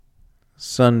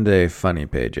Sunday Funny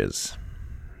Pages.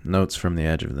 Notes from the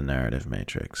edge of the narrative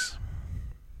matrix.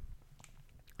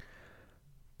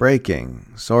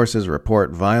 Breaking. Sources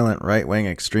report violent right-wing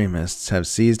extremists have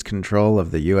seized control of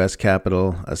the U.S.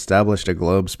 Capitol, established a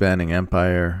globe-spanning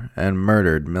empire, and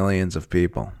murdered millions of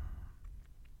people.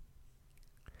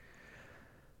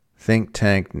 Think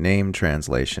Tank Name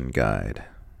Translation Guide.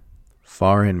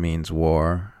 Foreign means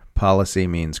war, policy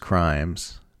means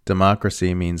crimes,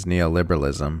 democracy means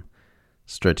neoliberalism,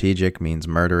 strategic means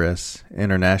murderous,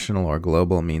 international or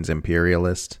global means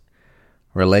imperialist,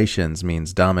 relations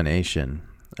means domination,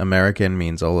 American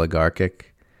means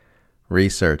oligarchic,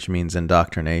 research means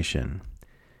indoctrination,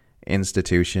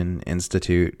 institution,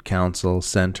 institute, council,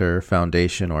 center,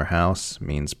 foundation, or house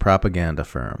means propaganda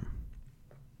firm.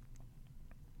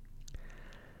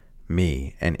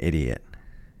 Me, an idiot.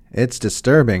 It's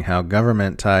disturbing how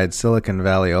government-tied Silicon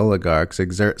Valley oligarchs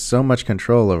exert so much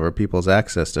control over people's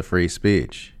access to free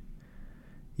speech.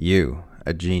 You,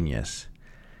 a genius.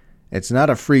 It's not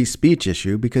a free speech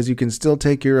issue because you can still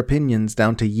take your opinions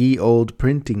down to ye old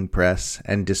printing press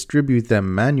and distribute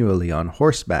them manually on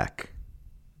horseback.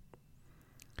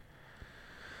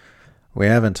 We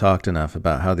haven't talked enough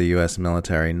about how the U.S.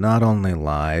 military not only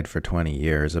lied for 20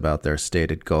 years about their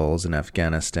stated goals in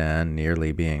Afghanistan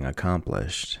nearly being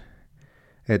accomplished.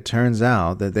 It turns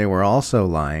out that they were also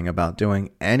lying about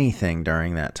doing anything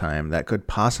during that time that could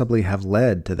possibly have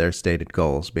led to their stated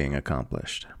goals being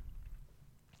accomplished.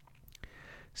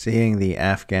 Seeing the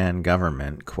Afghan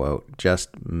government, quote,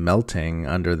 just melting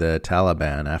under the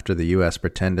Taliban after the U.S.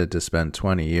 pretended to spend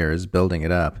 20 years building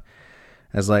it up,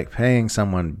 as like paying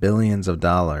someone billions of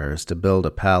dollars to build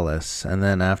a palace, and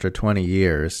then after 20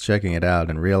 years checking it out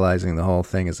and realizing the whole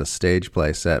thing is a stage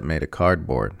play set made of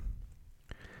cardboard.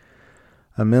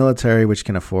 A military which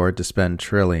can afford to spend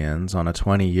trillions on a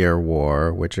 20-year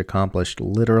war which accomplished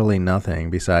literally nothing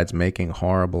besides making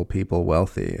horrible people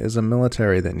wealthy is a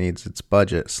military that needs its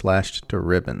budget slashed to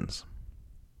ribbons.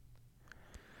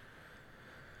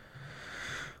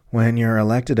 When your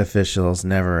elected officials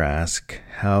never ask,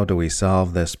 how do we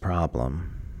solve this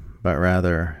problem, but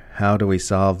rather, how do we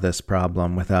solve this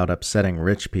problem without upsetting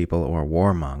rich people or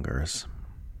warmongers,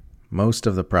 most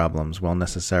of the problems will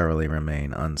necessarily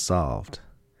remain unsolved.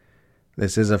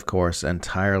 This is, of course,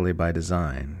 entirely by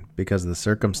design, because the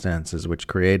circumstances which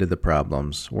created the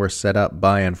problems were set up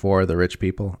by and for the rich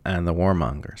people and the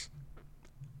warmongers.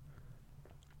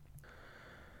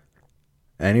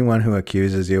 Anyone who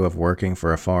accuses you of working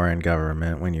for a foreign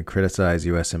government when you criticize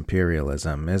U.S.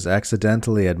 imperialism is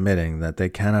accidentally admitting that they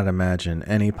cannot imagine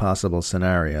any possible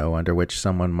scenario under which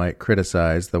someone might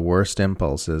criticize the worst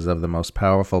impulses of the most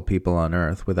powerful people on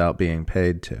earth without being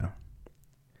paid to.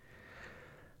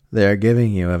 They are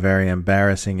giving you a very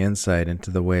embarrassing insight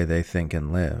into the way they think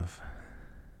and live.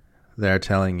 They are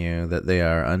telling you that they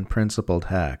are unprincipled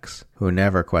hacks who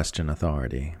never question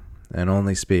authority, and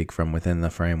only speak from within the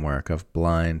framework of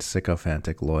blind,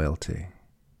 sycophantic loyalty.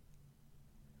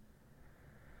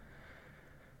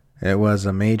 It was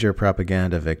a major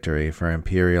propaganda victory for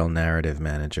imperial narrative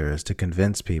managers to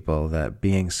convince people that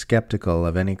being skeptical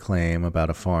of any claim about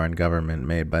a foreign government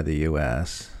made by the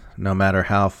U.S., no matter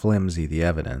how flimsy the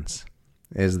evidence,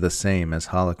 is the same as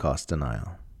Holocaust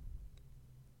denial.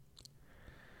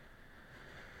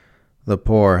 The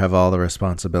poor have all the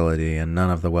responsibility and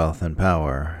none of the wealth and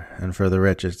power, and for the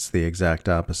rich it's the exact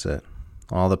opposite.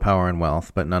 All the power and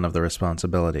wealth, but none of the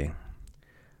responsibility.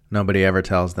 Nobody ever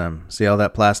tells them, see all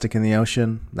that plastic in the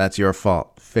ocean? That's your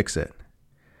fault. Fix it.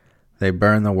 They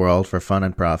burn the world for fun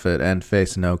and profit and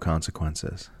face no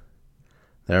consequences.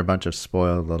 They're a bunch of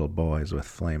spoiled little boys with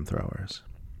flamethrowers.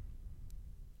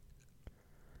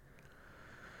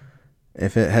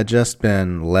 If it had just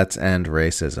been, let's end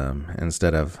racism,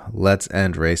 instead of, let's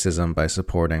end racism by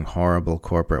supporting horrible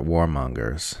corporate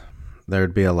warmongers,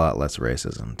 there'd be a lot less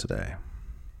racism today.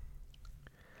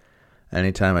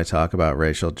 Anytime I talk about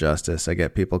racial justice, I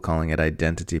get people calling it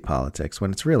identity politics,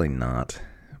 when it's really not.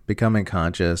 Becoming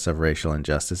conscious of racial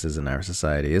injustices in our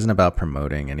society isn't about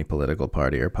promoting any political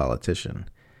party or politician.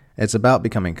 It's about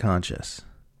becoming conscious.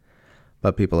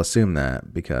 But people assume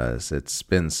that because it's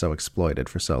been so exploited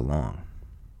for so long.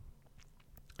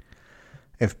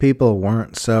 If people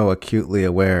weren't so acutely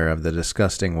aware of the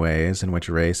disgusting ways in which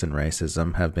race and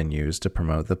racism have been used to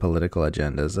promote the political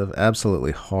agendas of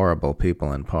absolutely horrible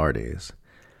people and parties,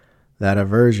 that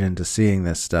aversion to seeing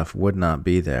this stuff would not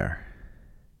be there.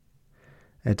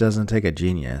 It doesn't take a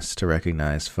genius to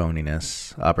recognize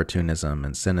phoniness, opportunism,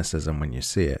 and cynicism when you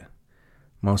see it.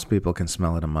 Most people can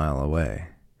smell it a mile away.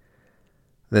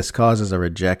 This causes a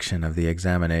rejection of the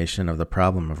examination of the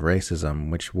problem of racism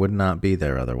which would not be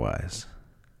there otherwise.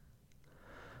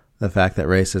 The fact that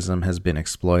racism has been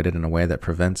exploited in a way that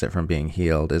prevents it from being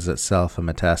healed is itself a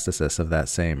metastasis of that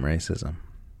same racism.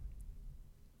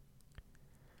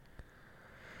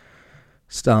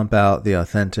 Stomp out the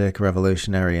authentic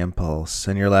revolutionary impulse,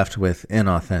 and you're left with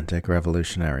inauthentic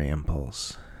revolutionary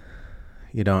impulse.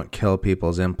 You don't kill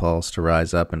people's impulse to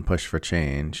rise up and push for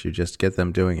change. You just get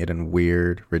them doing it in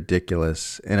weird,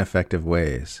 ridiculous, ineffective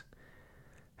ways.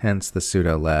 Hence the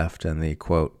pseudo-left and the,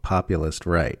 quote, populist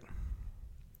right.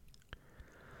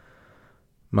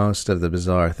 Most of the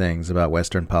bizarre things about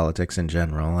Western politics in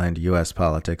general, and U.S.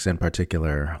 politics in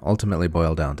particular, ultimately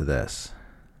boil down to this.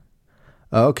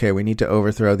 Okay, we need to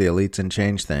overthrow the elites and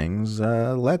change things.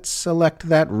 Let's elect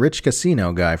that rich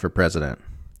casino guy for president.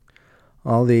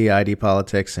 All the ID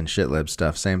politics and shitlib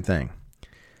stuff, same thing.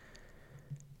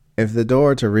 If the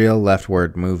door to real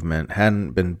leftward movement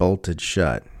hadn't been bolted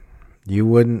shut, you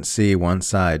wouldn't see one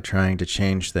side trying to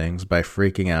change things by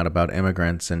freaking out about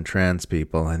immigrants and trans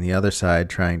people, and the other side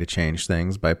trying to change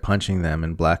things by punching them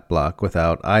in black bloc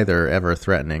without either ever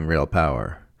threatening real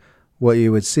power. What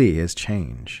you would see is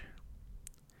change.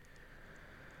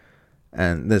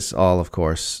 And this all, of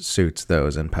course, suits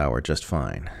those in power just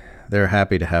fine. They're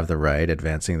happy to have the right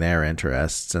advancing their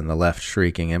interests and the left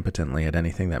shrieking impotently at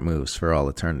anything that moves for all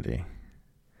eternity.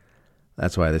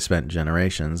 That's why they spent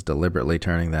generations deliberately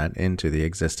turning that into the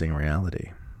existing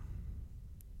reality.